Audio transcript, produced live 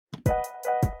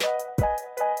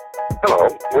Hello,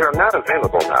 we are not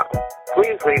available now.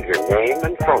 Please leave your name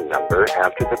and phone number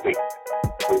after the beep.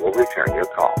 We will return your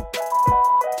call.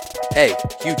 Hey,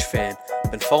 huge fan.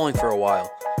 Been following for a while.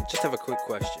 Just have a quick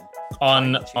question.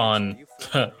 On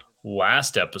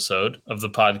last episode of the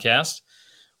podcast,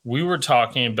 we were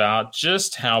talking about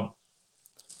just how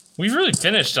we really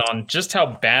finished on just how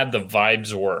bad the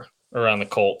vibes were around the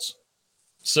Colts.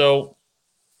 So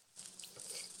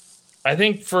I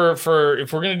think for if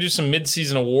we're going to do some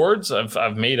midseason awards,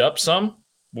 I've made up some.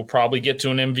 We'll probably get to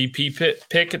an MVP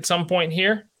pick at some point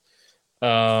here.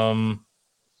 Might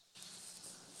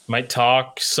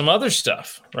talk some other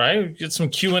stuff, right? Get some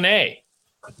Q&A.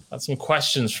 Got some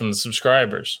questions from the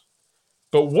subscribers.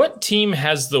 But what team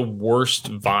has the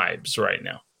worst vibes right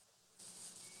now?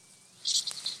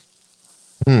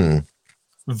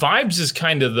 Vibes is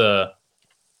kind of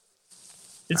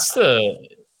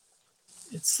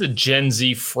it's the Gen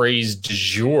Z phrase du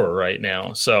jour right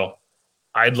now. So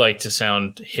I'd like to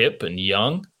sound hip and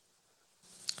young.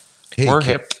 Hey, we're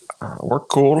hip. We're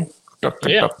cool.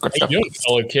 Yeah. How you doing,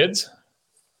 fellow kids?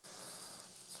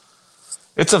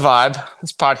 It's a vibe.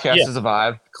 This podcast is a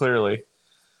vibe, clearly.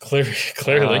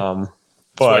 Clearly.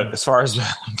 But as far as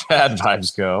bad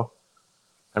vibes go,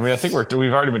 I mean, I think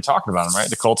we've already been talking about them, right?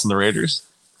 The Colts and the Raiders.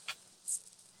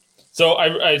 So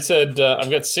I said I've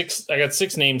got six. I got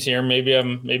 6 names here. Maybe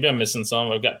I'm missing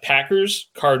some. I've got Packers,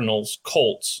 Cardinals,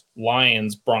 Colts,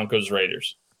 Lions, Broncos,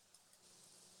 Raiders.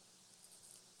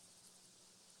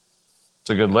 It's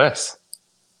a good list.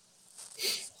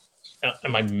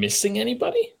 Am I missing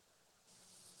anybody?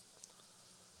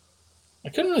 I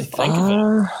couldn't really think of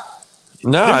it.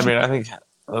 No, I mean, I think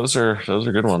those are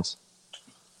good ones.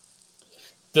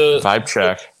 The vibe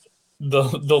check.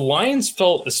 The Lions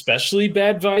felt especially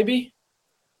bad vibey,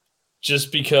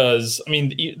 just because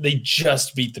they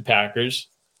just beat the Packers,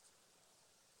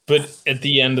 but at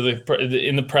the end of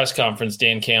in the press conference,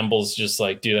 Dan Campbell's just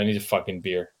like, "Dude, I need a fucking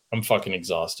beer. I'm fucking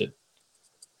exhausted."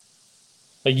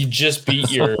 Like, you just beat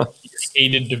your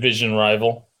hated division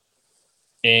rival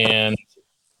and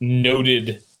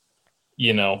noted,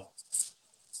 a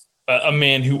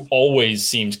man who always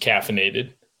seems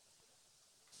caffeinated.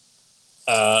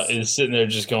 Is sitting there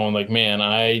just going like, man,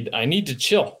 I need to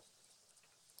chill.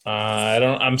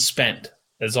 I'm spent.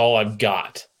 That's all I've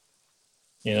got.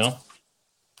 So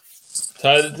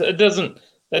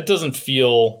that doesn't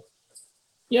feel,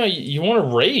 you want to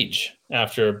rage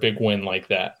after a big win like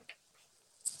that.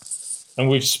 And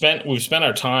we've spent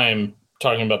our time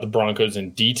talking about the Broncos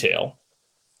in detail.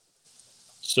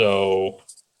 So,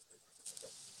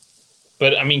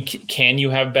 but I mean, can you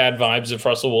have bad vibes if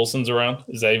Russell Wilson's around?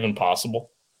 Is that even possible?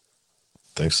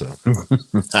 I think so.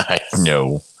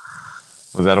 No.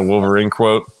 Was that a Wolverine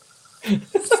quote? I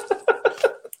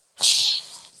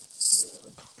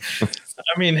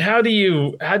mean, how do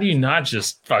you not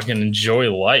just fucking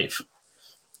enjoy life?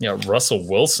 Russell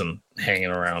Wilson hanging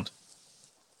around.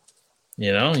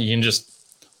 You can just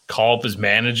call up his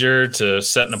manager to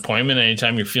set an appointment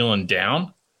anytime you're feeling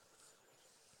down.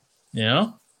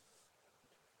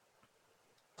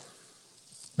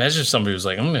 Imagine if somebody was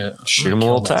like, I'm gonna shoot him a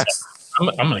little text.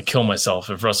 I'm gonna kill myself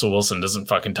if Russell Wilson doesn't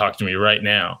fucking talk to me right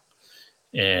now.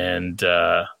 And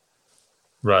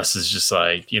Russ is just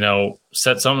like,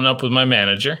 set something up with my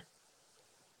manager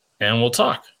and we'll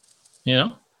talk.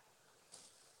 We'll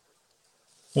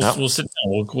sit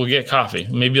down. We'll get coffee.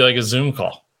 Maybe like a Zoom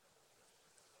call.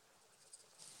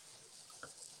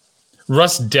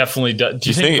 Russ definitely does.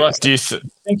 Do you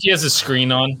think he has his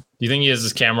screen on? Do you think he has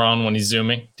his camera on when he's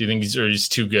Zooming? Do you think he's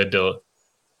too good to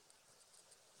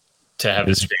have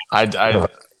his screen? I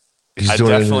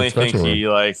definitely think he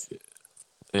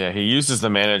he uses the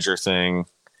manager thing.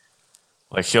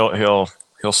 Like he'll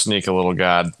sneak a little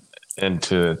god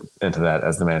into that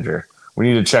as the manager. We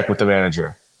need to check with the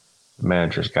manager. The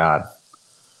manager's God.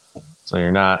 So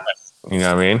you're not, you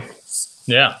know what I mean?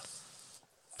 Yeah.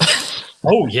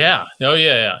 Oh yeah.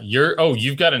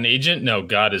 You've got an agent? No,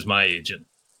 God is my agent.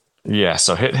 Yeah,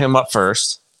 so hit him up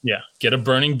first. Yeah. Get a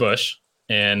burning bush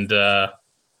and get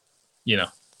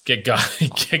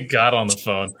God on the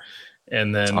phone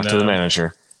and then talk to the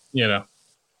manager. And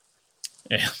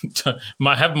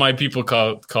have my people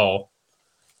call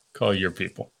your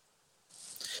people.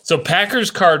 So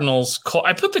Packers, Cardinals.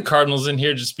 I put the Cardinals in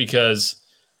here just because,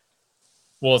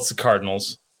 it's the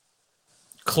Cardinals.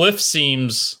 Cliff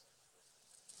seems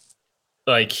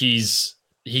like he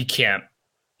can't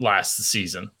last the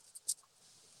season.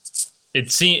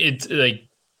 It's like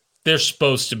they're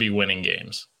supposed to be winning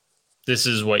games. This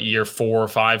is what, year 4 or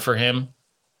 5 for him?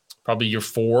 Probably year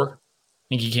 4. I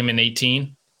think he came in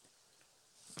 18.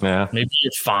 Yeah. Maybe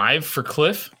year 5 for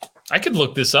Cliff. I could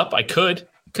look this up. I could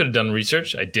have done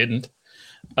research. I didn't.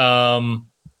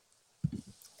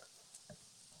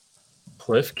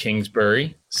 Cliff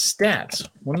Kingsbury stats.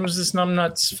 When was this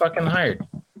numbnuts fucking hired?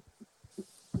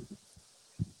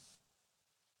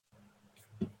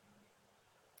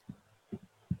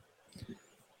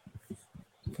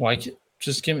 Why?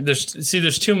 Just give me.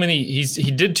 There's too many.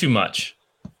 He did too much.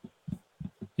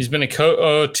 He's been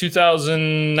a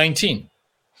 2019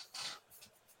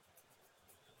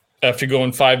 after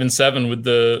going 5-7 with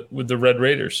the Red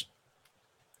Raiders.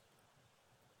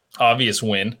 Obvious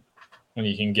win when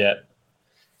you can get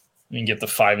the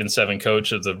 5-7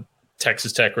 coach of the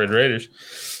Texas Tech Red Raiders.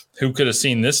 Who could have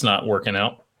seen this not working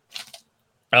out?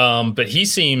 But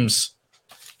him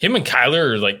and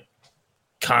Kyler are like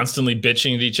constantly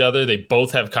bitching at each other. They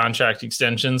both have contract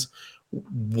extensions.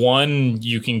 One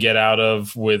you can get out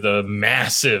of with a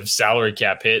massive salary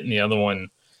cap hit, and the other one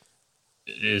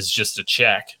is just a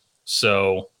check.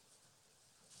 So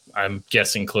I'm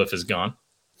guessing Cliff is gone.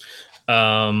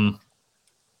 The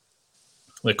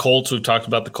Colts, we've talked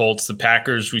about the Colts. The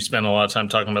Packers, we spent a lot of time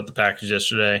talking about the Packers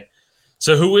yesterday.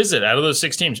 So who is it out of those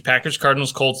 6 teams? Packers,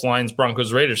 Cardinals, Colts, Lions,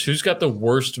 Broncos, Raiders. Who's got the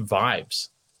worst vibes?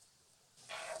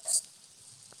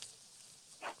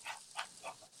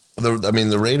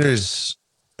 The Raiders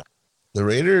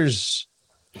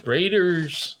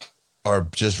are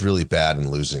just really bad in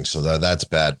losing, so that's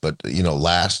bad. But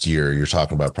last year you're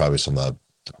talking about probably some of the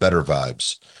better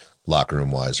vibes, locker room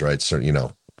wise, right? So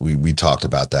we talked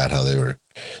about that, how they're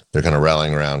kind of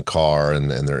rallying around Carr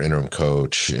and their interim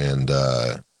coach, and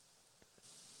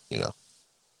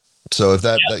so if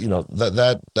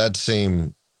that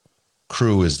same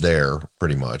crew is there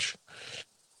pretty much.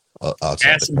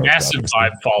 Massive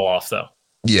vibe fall off, though.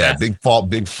 Yeah, big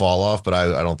fall off, but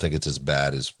I don't think it's as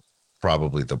bad as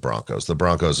probably the Broncos. The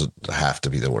Broncos have to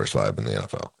be the worst vibe in the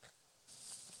NFL.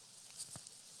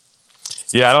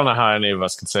 Yeah, I don't know how any of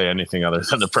us can say anything other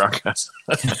than the Broncos.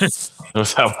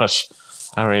 With how much,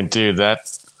 dude,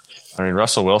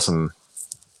 Russell Wilson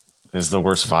is the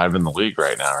worst vibe in the league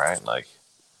right now, right? Like,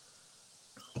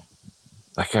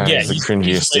 that guy is the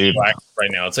cringiest dude right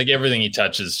now. It's like everything he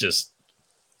touches just.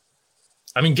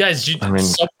 Guys,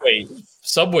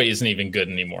 Subway isn't even good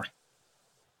anymore.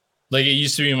 Like, it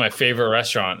used to be my favorite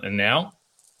restaurant, and now,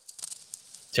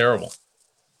 terrible.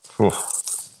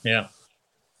 Oof. Yeah.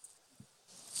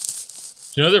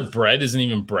 Do you know their bread isn't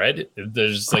even bread?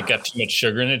 There's got too much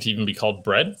sugar in it to even be called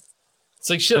bread. It's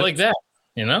like shit like that,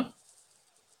 In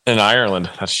Ireland,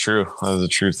 that's true. That is a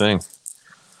true thing.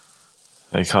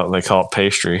 They call it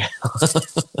pastry.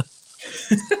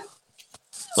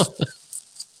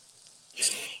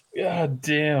 God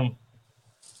damn.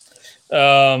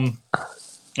 All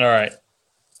right.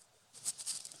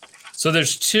 So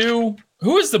there's 2.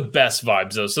 Who is the best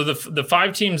vibes though? So the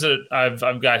 5 teams that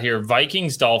I've got here: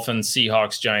 Vikings, Dolphins,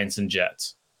 Seahawks, Giants, and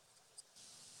Jets.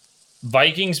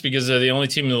 Vikings because they're the only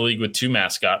team in the league with 2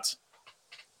 mascots,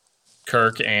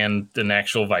 Kirk and an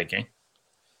actual Viking.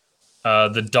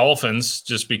 The Dolphins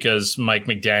just because Mike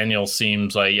McDaniel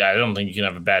seems like I don't think you can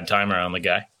have a bad time around the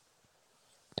guy.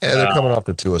 Yeah, they're coming off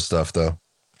the Tua stuff, though.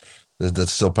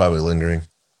 That's still probably lingering.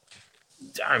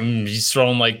 He's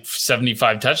thrown like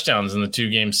 75 touchdowns in the 2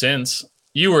 games since.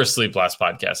 You were asleep last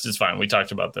podcast. It's fine. We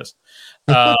talked about this.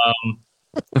 No,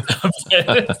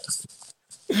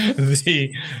 I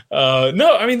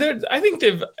think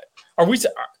they've. Are we?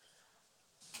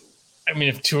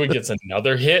 If Tua gets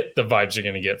another hit, the vibes are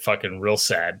going to get fucking real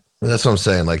sad. That's what I'm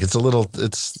saying. Like,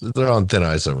 they're on thin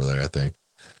ice over there, I think.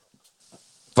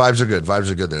 Vibes are good.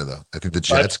 Vibes are good there, though. I think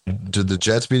the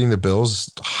Jets beating the Bills,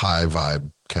 high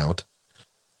vibe count,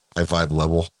 high vibe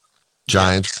level.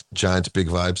 Giants, big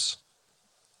vibes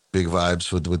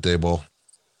with Daboll.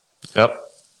 Yep.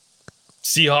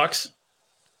 Seahawks.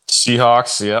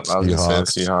 Yep. I was going to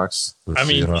say Seahawks.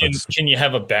 Can you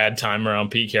have a bad time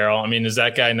around Pete Carroll? Is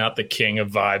that guy not the king of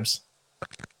vibes?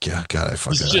 Yeah, God,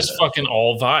 He's just fucking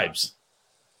all vibes.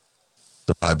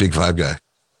 The big vibe guy.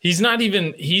 He doesn't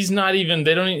even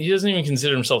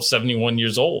consider himself 71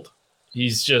 years old.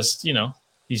 He's just,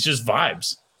 he's just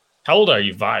vibes. How old are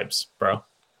you, vibes, bro?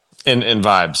 In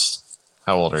vibes.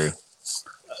 How old are you?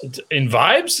 In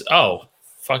vibes? Oh,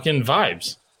 fucking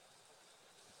vibes.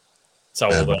 That's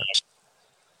how old I am.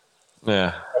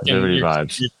 Yeah, Liberty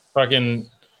vibes. You're fucking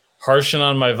harshing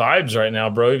on my vibes right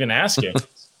now, bro, even asking.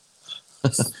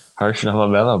 Harshing on my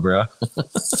mellow, bro.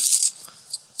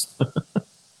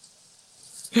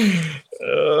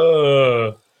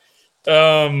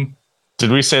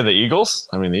 Did we say the Eagles?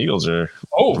 The Eagles are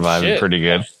vibing pretty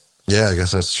good. Yeah, I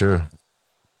guess that's true.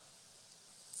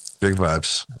 Big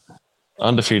vibes.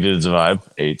 Undefeated is a vibe.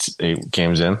 8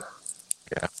 games in.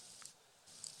 Yeah.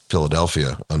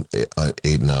 Philadelphia on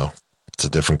 8-0. It's a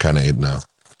different kind of 8-0.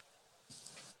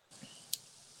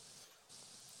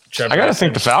 I gotta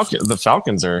think the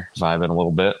Falcons are vibing a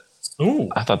little bit. Ooh.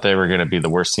 I thought they were going to be the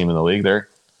worst team in the league there.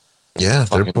 Yeah,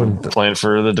 they're playing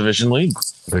for the division lead.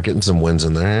 They're getting some wins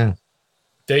in there. Yeah.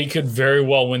 They could very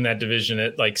well win that division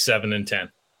at like 7-10.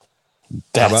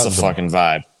 That's a fucking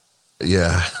vibe.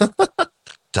 Yeah,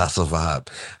 that's a vibe.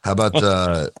 How about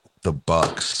the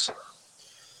Bucks?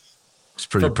 It's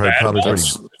pretty probably pretty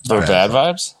for bad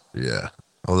vibes. Yeah,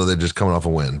 although they're just coming off a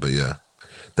win, but yeah,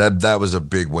 that was a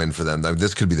big win for them.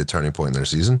 This could be the turning point in their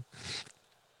season.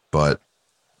 But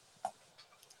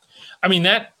I mean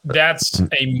that's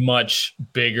a much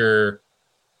bigger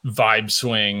vibe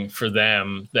swing for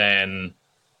them than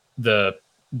the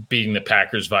beating the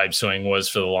Packers vibe swing was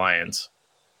for the Lions.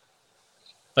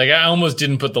 Like I almost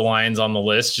didn't put the Lions on the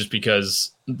list just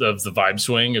because of the vibe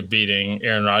swing of beating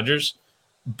Aaron Rodgers.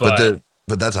 But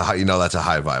that's a high, that's a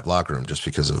high vibe locker room just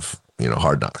because of,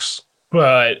 Hard Knocks.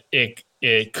 But it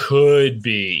could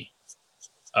be,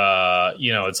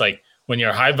 it's like when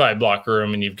you're a high vibe locker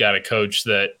room and you've got a coach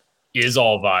that is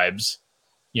all vibes,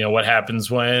 what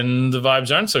happens when the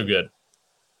vibes aren't so good?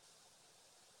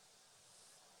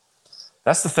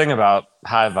 That's the thing about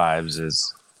high vibes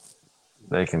is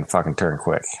they can fucking turn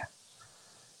quick.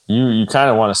 You kind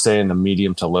of want to stay in the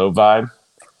medium to low vibe.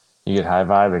 You get high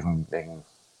vibe, they can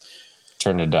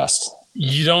turn to dust.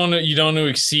 You don't want to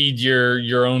exceed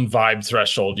your own vibe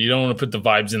threshold. You don't want to put the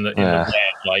vibes in the red.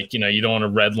 Like, you don't want to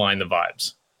redline the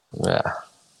vibes. Yeah.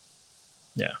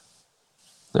 Yeah.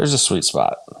 There's a sweet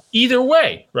spot. Either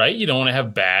way, right? You don't want to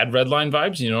have bad redline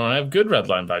vibes. You don't want to have good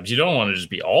redline vibes. You don't want to just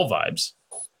be all vibes.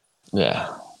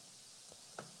 Yeah.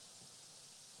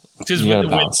 Because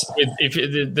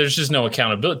if there's just no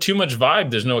accountability. Too much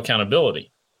vibe, there's no accountability.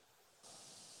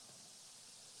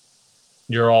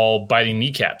 You're all biting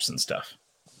kneecaps and stuff.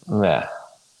 Yeah.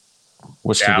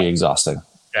 Which can be exhausting.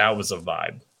 That was a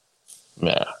vibe.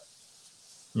 Yeah.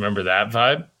 Remember that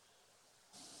vibe?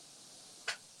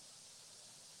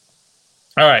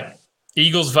 All right.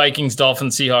 Eagles, Vikings,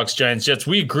 Dolphins, Seahawks, Giants, Jets.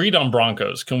 We agreed on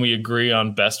Broncos. Can we agree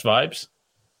on best vibes?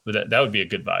 But that would be a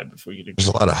good vibe if we could agree. There's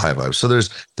a lot of high vibes. So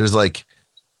there's like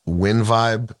win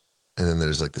vibe, and then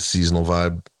there's like the seasonal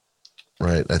vibe,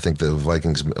 right? I think the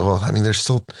Vikings. Well, I mean, they're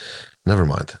still. Never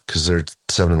mind, because they're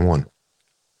 7-1.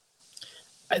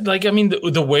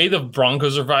 The way the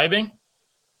Broncos are vibing,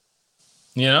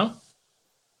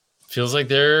 feels like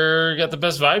they're got the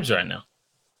best vibes right now.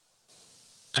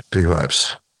 Big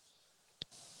vibes.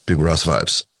 Big Russ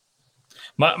vibes.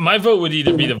 My vote would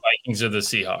either be the Vikings or the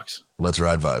Seahawks. Let's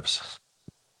ride vibes.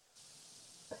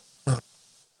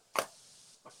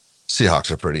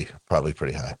 Seahawks are probably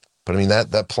pretty high. But I mean,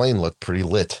 that plane looked pretty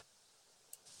lit.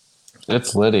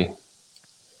 It's litty.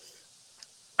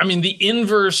 I mean, the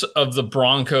inverse of the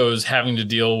Broncos having to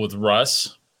deal with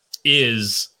Russ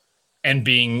is, and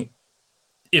being,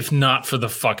 if not for the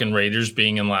fucking Raiders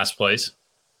being in last place,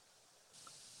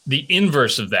 the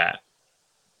inverse of that,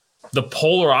 the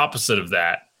polar opposite of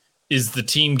that, is the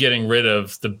team getting rid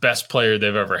of the best player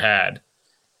they've ever had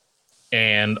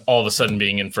and all of a sudden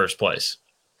being in first place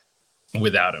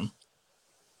without him,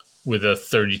 with a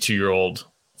 32-year-old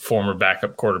former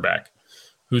backup quarterback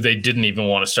who they didn't even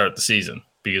want to start the season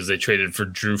because they traded for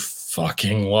Drew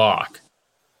fucking Lock.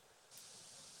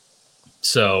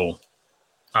 So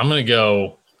I'm going to go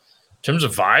in terms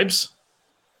of vibes.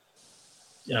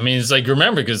 I mean, it's like,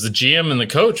 remember, because the GM and the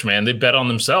coach, man, they bet on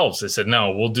themselves. They said,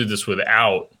 no, we'll do this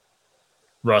without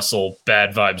Russell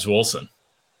Bad Vibes Wilson.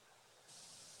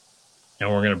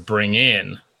 And we're going to bring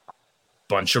in a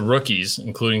bunch of rookies,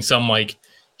 including some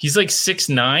he's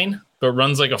 6'9", but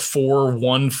runs like a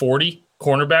 4.1 40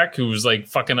 cornerback who was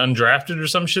fucking undrafted or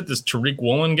some shit. This Tariq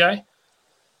Woolen guy.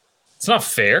 It's not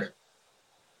fair.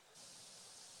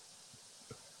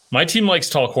 My team likes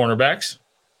tall cornerbacks.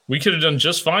 We could have done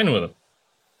just fine with them.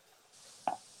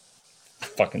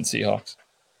 Fucking Seahawks.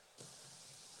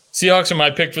 Seahawks are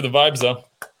my pick for the vibes, though.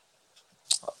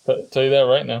 Tell you that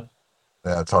right now.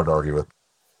 Yeah, it's hard to argue with.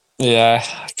 Yeah,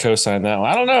 I co-sign that one.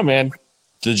 I don't know, man.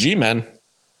 The G-men.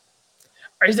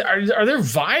 Are there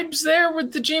vibes there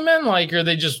with the G-men? Are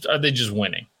they just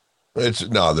winning? They're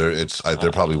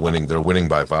probably winning. They're winning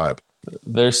by vibe.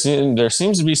 There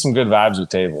seems to be some good vibes with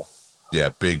Table. Yeah,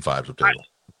 big vibes with Table.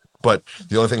 But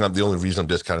the only reason I'm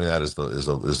discounting that is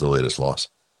the latest loss.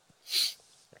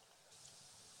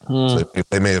 So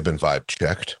they may have been vibe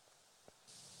checked.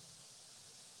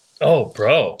 Oh,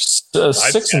 bro.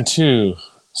 6-2.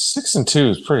 6-2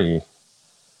 is pretty.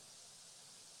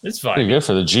 It's vibe. Pretty good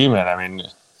for the G-men. I mean,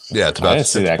 yeah, it's about I didn't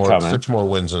see that coming. 6 more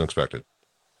wins than expected.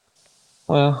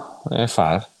 Well,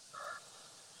 5.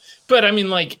 But I mean,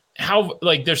 like how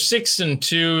like they're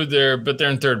 6-2, but they're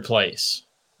in third place,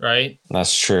 right?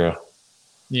 That's true.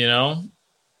 You know,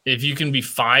 if you can be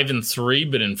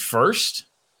 5-3, but in first,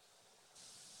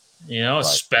 you know, right.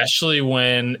 Especially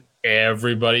when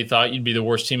everybody thought you'd be the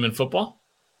worst team in football.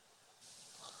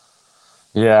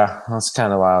 Yeah, that's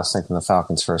kind of why I was thinking the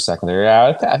Falcons for a second there.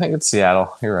 Yeah, I think it's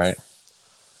Seattle. You're right.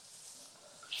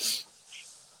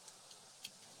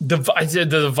 The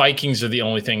Vikings are the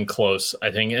only thing close,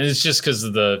 I think, and it's just because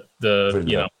of the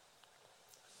you know,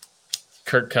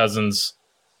 Kirk Cousins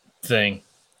thing.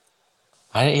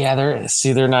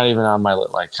 They're not even on my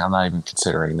list. Like, I'm not even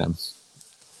considering them.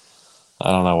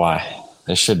 I don't know why.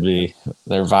 They should be.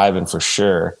 They're vibing for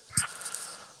sure,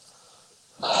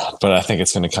 but I think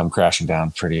it's going to come crashing down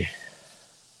pretty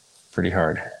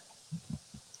hard.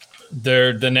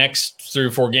 The next 3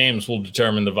 or 4 games will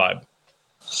determine the vibe.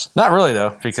 Not really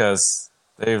though, because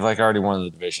they've like already won the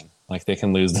division. Like they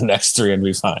can lose the next 3 and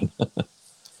be fine.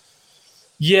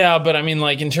 Yeah, but I mean,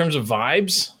 like in terms of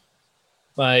vibes,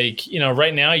 like, you know,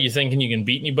 right now you're thinking you can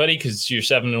beat anybody because you're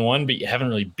 7-1, but you haven't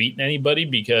really beaten anybody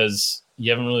because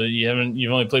you've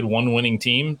only played one winning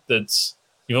team.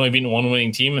 You've only beaten one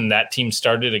winning team, and that team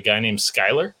started a guy named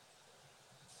Skyler.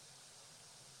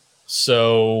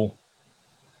 So,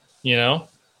 you know.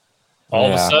 All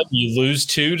of a sudden, you lose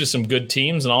 2 to some good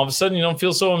teams, and all of a sudden, you don't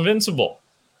feel so invincible.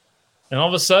 And all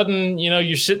of a sudden, you know,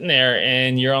 you're sitting there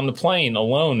and you're on the plane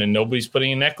alone, and nobody's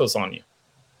putting a necklace on you.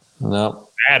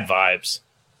 Nope. Bad vibes.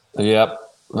 Yep.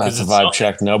 That's a vibe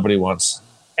check nobody wants.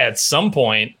 At some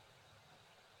point,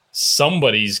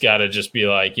 somebody's got to just be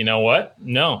like, you know what?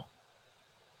 No.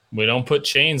 We don't put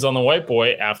chains on the white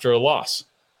boy after a loss.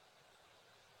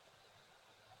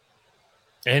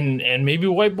 And maybe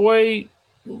white boy...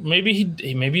 Maybe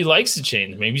he likes the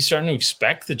chains. Maybe he's starting to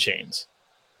expect the chains.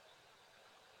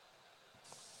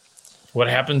 What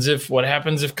happens if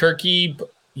Kirky,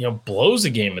 you know, blows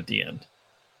a game at the end?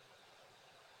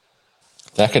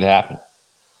 That could happen.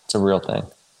 It's a real thing.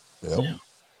 Yep. Yeah.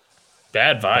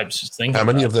 Bad vibes. Just think. How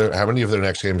many of their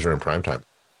next games are in primetime?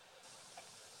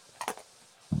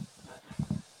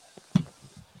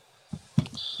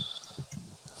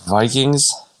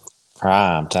 Vikings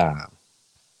prime time.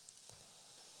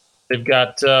 They've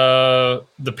got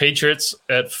the Patriots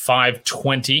at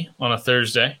 5:20 on a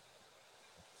Thursday.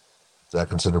 Is that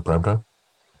considered primetime?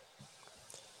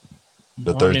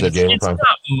 The Thursday game prime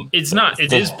time? It's not.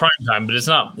 It is primetime, but it's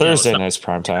not. Thursday night's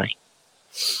primetime.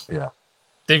 Yeah.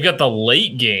 They've got the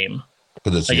late game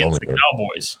against the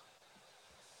Cowboys.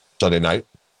 Sunday night?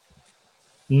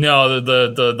 No,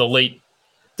 the late.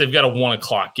 They've got a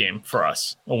 1:00 game for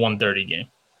us, a 1:30 game.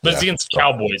 But it's against the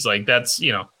Cowboys. Like, that's,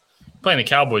 you know. Playing the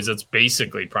Cowboys, that's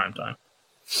basically prime time.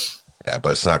 Yeah,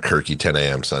 but it's not Kirky 10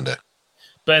 a.m. Sunday.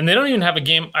 And they don't even have a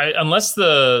game unless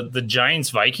the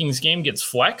Giants-Vikings game gets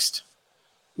flexed.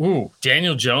 Ooh,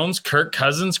 Daniel Jones, Kirk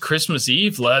Cousins, Christmas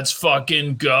Eve. Let's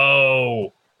fucking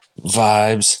go.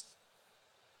 Vibes.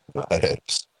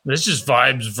 This is just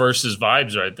vibes versus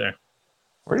vibes right there.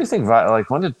 Where do you think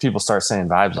like when did people start saying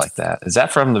vibes like that? Is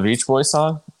that from the Beach Boys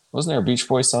song? Wasn't there a Beach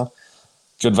Boys song?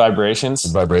 Good Vibrations.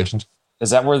 Good Vibrations. Is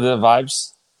that where the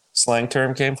vibes slang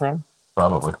term came from?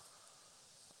 Probably.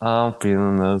 I'm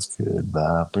feeling those good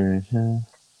vibrations.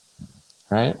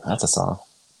 Right? That's a song.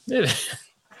 It's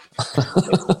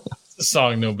a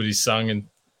song nobody's sung in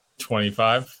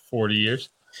 25, 40 years.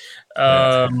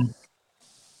 All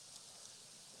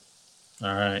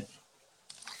right.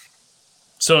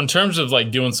 So in terms of like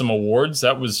doing some awards,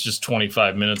 that was just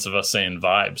 25 minutes of us saying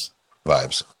vibes.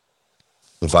 Vibes.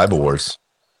 The Vibe Awards.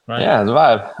 Right. Yeah, the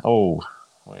vibe. Oh,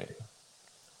 wait.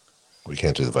 We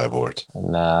can't do the Vibe Awards.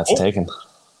 Nah, it's taken.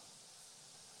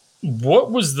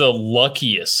 What was the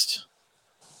luckiest?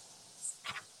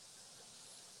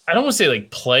 I don't want to say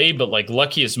like play, but like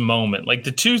luckiest moment. Like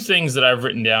the 2 things that I've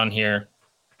written down here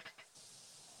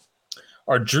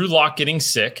are Drew Lock getting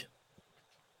sick,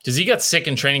 because he got sick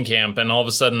in training camp, and all of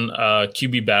a sudden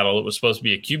QB battle, it was supposed to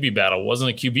be a QB battle, wasn't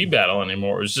a QB battle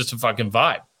anymore. It was just a fucking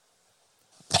vibe.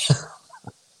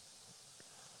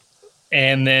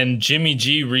 And then Jimmy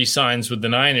G re-signs with the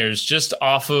Niners just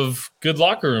off of good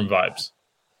locker room vibes.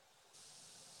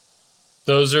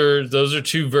 Those are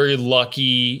 2 very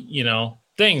lucky, you know,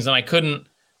 things. And I couldn't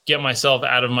get myself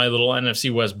out of my little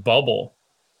NFC West bubble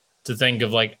to think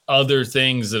of like other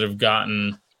things that have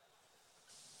gotten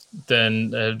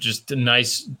then just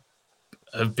nice,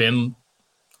 have been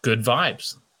good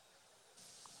vibes.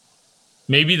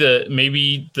 Maybe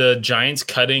the Giants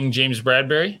cutting James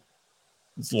Bradbury.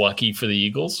 It's lucky for the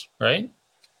Eagles, right?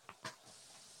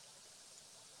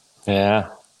 Yeah.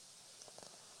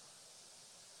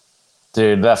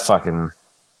 Dude, that fucking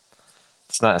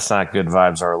it's not good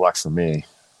vibes or luck for me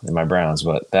in my Browns,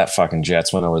 but that fucking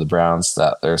Jets went over the Browns.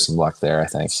 There's some luck there, I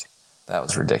think. That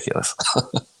was ridiculous.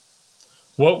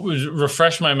 What was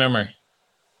refresh my memory?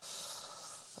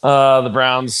 The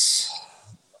Browns.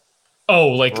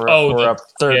 We're up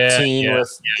 13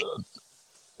 with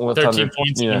 13 under,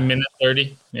 points in a minute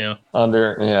 30. Yeah.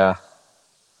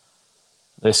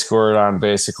 They scored on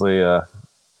basically a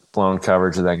blown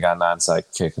coverage and then got an onside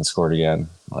kick and scored again.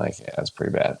 Like, yeah, that's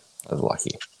pretty bad. That was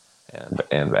lucky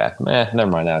and bad. Never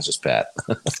mind. That was just bad.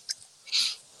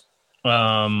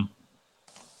 that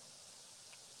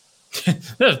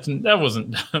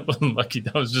wasn't lucky.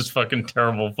 That was just fucking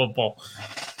terrible football.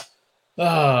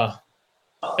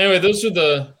 Anyway, those are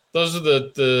the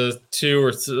two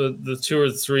or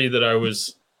three that I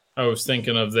was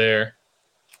thinking of there.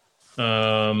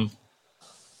 What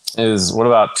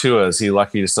about Tua? Is he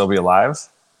lucky to still be alive?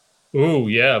 Ooh,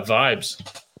 yeah, vibes.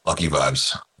 Lucky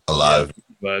vibes. Alive.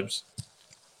 Yeah, vibes.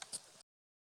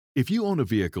 If you own a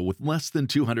vehicle with less than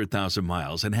 200,000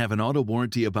 miles and have an auto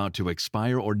warranty about to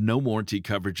expire or no warranty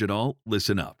coverage at all,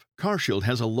 listen up. CarShield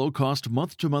has a low-cost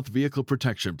month-to-month vehicle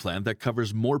protection plan that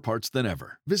covers more parts than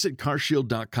ever. Visit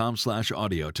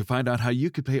carshield.com/audio to find out how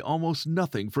you could pay almost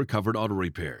nothing for covered auto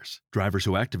repairs. Drivers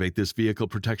who activate this vehicle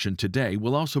protection today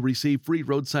will also receive free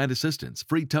roadside assistance,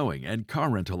 free towing, and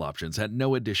car rental options at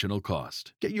no additional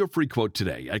cost. Get your free quote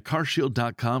today at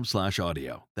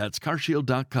carshield.com/audio. That's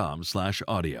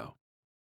carshield.com/audio.